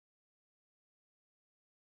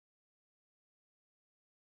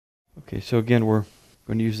Okay, so again, we're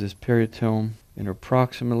going to use this peritome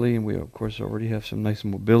interproximally, and we of course already have some nice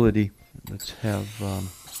mobility. Let's have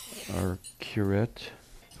our curette.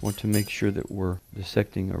 I want to make sure that we're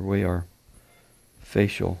dissecting away our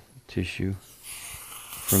facial tissue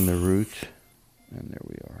from the root, and there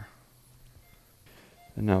we are.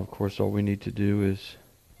 And now of course all we need to do is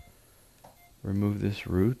remove this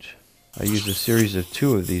root. I use a series of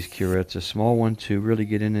 2 of these curettes, a small one to really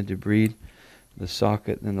get in and debride the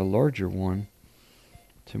socket, and then the larger one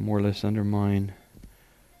to more or less undermine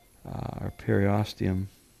our periosteum.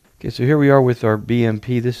 Okay, so here we are with our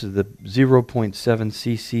BMP. This is the 0.7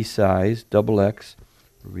 cc size, XX.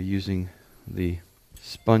 We're using the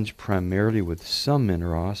sponge primarily with some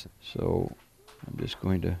mineros. So I'm just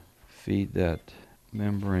going to feed that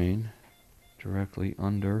membrane directly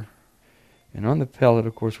under. And on the pellet,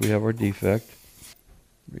 of course, we have our defect.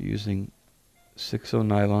 We're using 6/0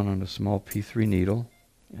 nylon on a small P3 needle.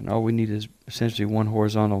 And all we need is essentially one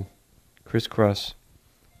horizontal crisscross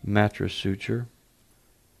mattress suture.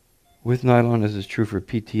 With nylon, as is true for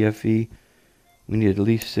Ptfe, we need at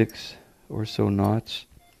least 6 or so knots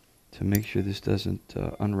to make sure this doesn't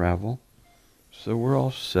unravel. So we're all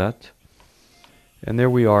set. And there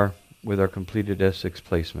we are with our completed S6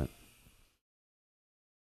 placement.